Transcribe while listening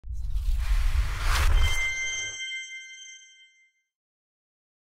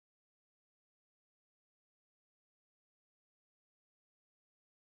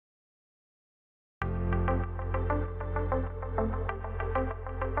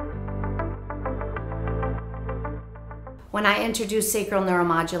When I introduce sacral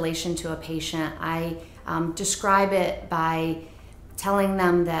neuromodulation to a patient, I describe it by telling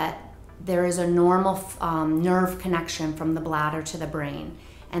them that there is a normal nerve connection from the bladder to the brain.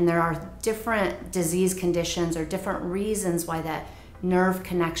 And there are different disease conditions or different reasons why that nerve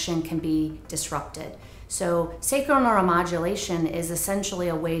connection can be disrupted. So sacral neuromodulation is essentially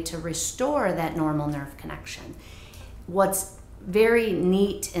a way to restore that normal nerve connection. What's very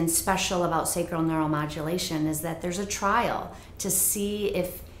neat and special about sacral neuromodulation is that there's a trial to see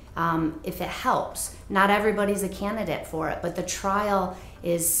if it helps. Not everybody's a candidate for it, but the trial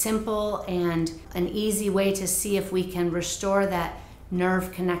is simple and an easy way to see if we can restore that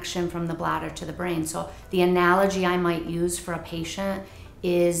nerve connection from the bladder to the brain. So the analogy I might use for a patient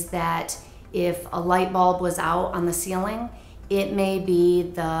is that if a light bulb was out on the ceiling, it may be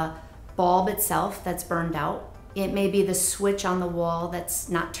the bulb itself that's burned out, it may be the switch on the wall that's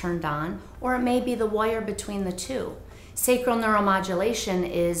not turned on, or it may be the wire between the two. Sacral neuromodulation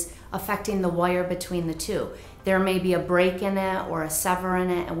is affecting the wire between the two. There may be a break in it or a sever in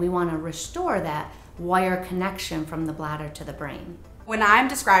it, and we want to restore that wire connection from the bladder to the brain. When I'm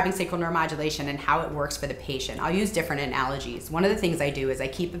describing sacral neuromodulation and how it works for the patient, I'll use different analogies. One of the things I do is I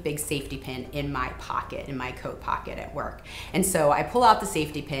keep a big safety pin in my pocket, in my coat pocket at work. And so I pull out the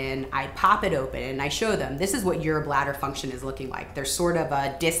safety pin, I pop it open, and I show them, this is what your bladder function is looking like. There's sort of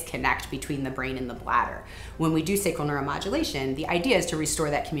a disconnect between the brain and the bladder. When we do sacral neuromodulation, the idea is to restore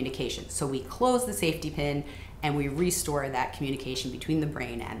that communication. So we close the safety pin and we restore that communication between the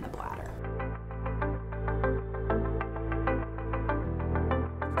brain and the bladder.